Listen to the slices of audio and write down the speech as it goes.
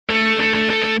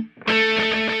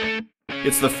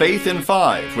It's the Faith in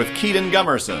Five with Keaton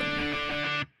Gummerson.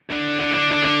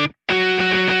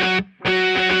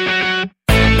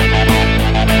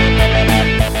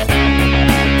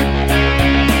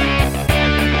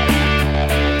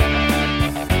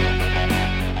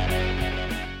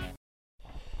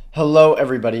 Hello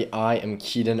everybody, I am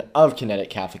Keaton of Kinetic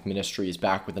Catholic Ministries,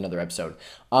 back with another episode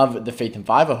of The Faith in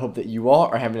Five. I hope that you all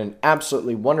are having an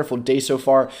absolutely wonderful day so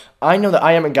far. I know that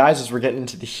I am, and guys, as we're getting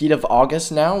into the heat of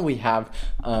August now, we have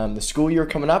the school year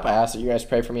coming up. I ask that you guys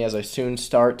pray for me as I soon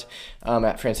start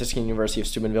at Franciscan University of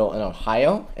Steubenville in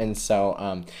Ohio, and so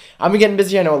I'm getting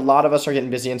busy. I know a lot of us are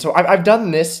getting busy, and so I've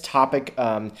done this topic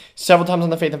several times on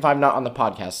The Faith in Five, not on the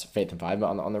podcast Faith in Five, but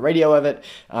on the radio of it,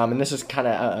 and this is kind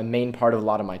of a main part of a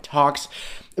lot of my talks,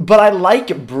 but I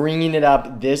like bringing it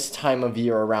up this time of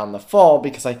year around the fall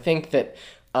because I think that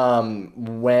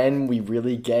when we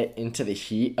really get into the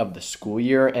heat of the school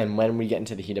year and when we get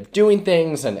into the heat of doing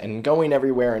things and going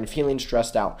everywhere and feeling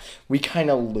stressed out, we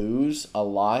kind of lose a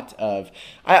lot of,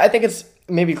 I think it's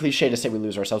maybe cliche to say we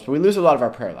lose ourselves, but we lose a lot of our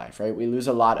prayer life, right? We lose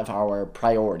a lot of our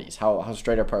priorities, how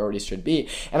straight our priorities should be.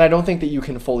 And I don't think that you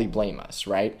can fully blame us,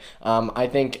 right? I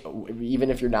think even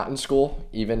if you're not in school,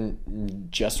 even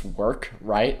just work,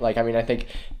 right? I think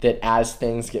that as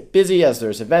things get busy, as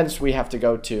there's events we have to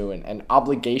go to and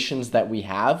obligations that we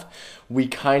have, we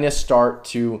kind of start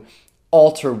to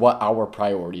alter what our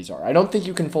priorities are. I don't think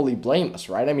you can fully blame us,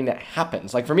 right? It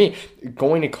happens. Like for me,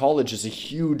 going to college is a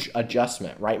huge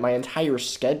adjustment, right? My entire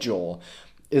schedule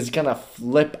is going to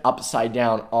flip upside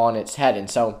down on its head. And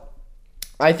so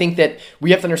I think that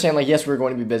we have to understand, yes, we're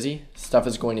going to be busy. Stuff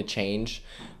is going to change,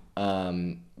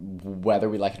 whether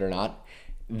we like it or not.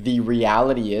 The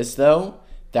reality is, though,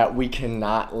 that we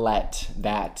cannot let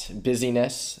that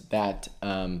busyness, that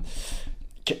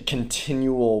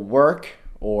continual work,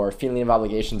 or feeling of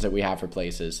obligations that we have for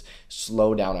places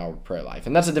slow down our prayer life.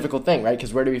 And that's a difficult thing, right?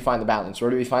 Because where do we find the balance?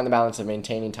 Where do we find the balance of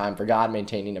maintaining time for God,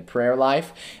 maintaining a prayer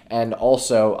life, and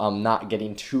also not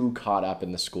getting too caught up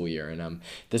in the school year? And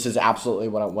this is absolutely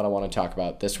what I want to talk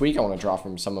about this week. I want to draw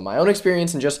from some of my own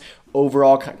experience and just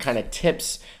overall kind of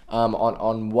tips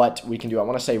on what we can do. I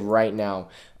want to say right now,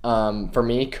 for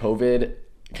me, COVID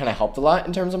kind of helped a lot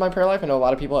in terms of my prayer life. I know a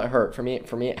lot of people it hurt. For me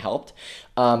it helped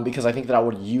because I think that I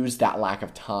would use that lack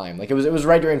of time. It was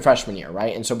right during freshman year,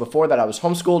 right? And so before that I was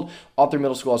homeschooled. All through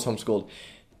middle school I was homeschooled.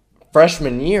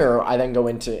 Freshman year I then go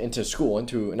into school,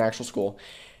 into an actual school,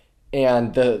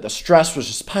 and the stress was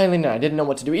just piling and I didn't know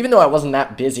what to do, even though I wasn't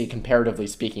that busy comparatively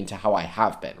speaking to how I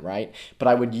have been, right? But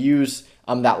I would use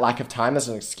that lack of time as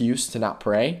an excuse to not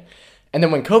pray. And then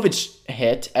when COVID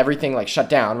hit, everything shut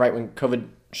down, right? When COVID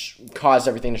caused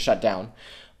everything to shut down.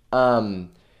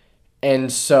 And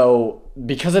so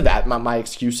because of that, my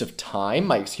excuse of time,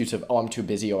 my excuse of, I'm too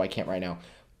busy, I can't right now,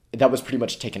 that was pretty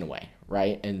much taken away,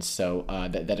 right? And so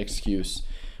that excuse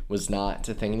was not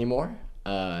a thing anymore,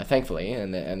 thankfully,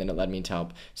 and then it led me to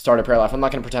help start a prayer life. I'm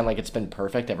not going to pretend like it's been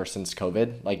perfect ever since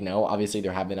COVID. No, obviously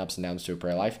there have been ups and downs to a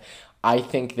prayer life. I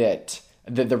think that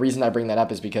the reason I bring that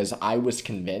up is because I was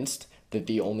convinced that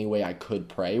the only way I could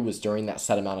pray was during that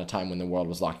set amount of time when the world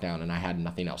was locked down and I had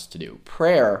nothing else to do.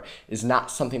 Prayer is not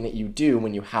something that you do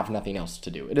when you have nothing else to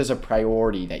do. It is a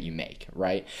priority that you make,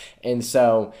 right? And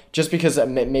so just because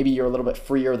maybe you're a little bit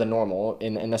freer than normal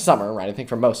in the summer, right? I think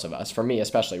for most of us, for me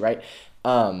especially, right?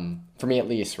 For me at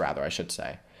least, rather, I should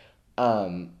say.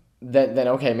 Then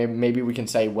okay, maybe we can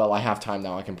say, well, I have time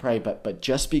now, I can pray, but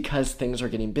just because things are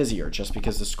getting busier, just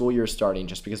because the school year is starting,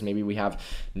 just because maybe we have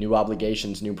new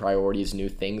obligations, new priorities, new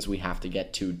things we have to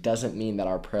get to, doesn't mean that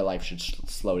our prayer life should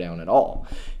slow down at all.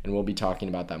 And we'll be talking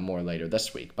about that more later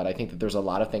this week. But I think that there's a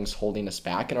lot of things holding us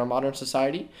back in our modern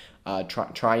society,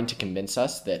 trying to convince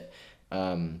us that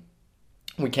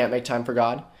we can't make time for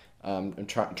God, and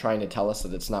trying to tell us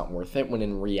that it's not worth it, when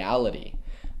in reality,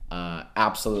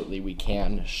 absolutely we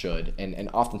can, should, and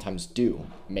oftentimes do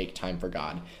make time for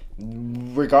God,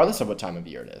 regardless of what time of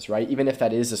year it is, right? Even if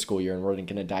that is a school year, and we're going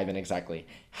to dive in exactly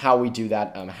how we do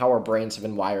that, how our brains have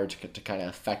been wired to kind of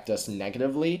affect us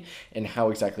negatively, and how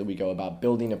exactly we go about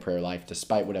building a prayer life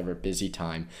despite whatever busy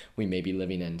time we may be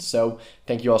living in. So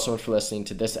thank you all so much for listening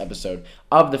to this episode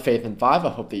of The Faith in Five. I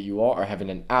hope that you all are having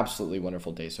an absolutely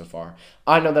wonderful day so far.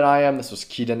 I know that I am. This was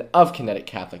Keaton of Kinetic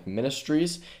Catholic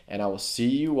Ministries, and I will see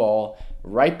you all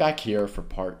right back here for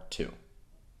part 2.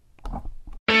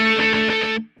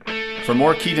 For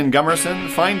more Keaton Gummerson,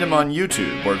 find him on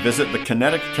YouTube or visit the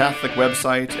Kinetic Catholic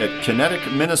website at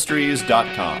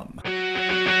kineticministries.com.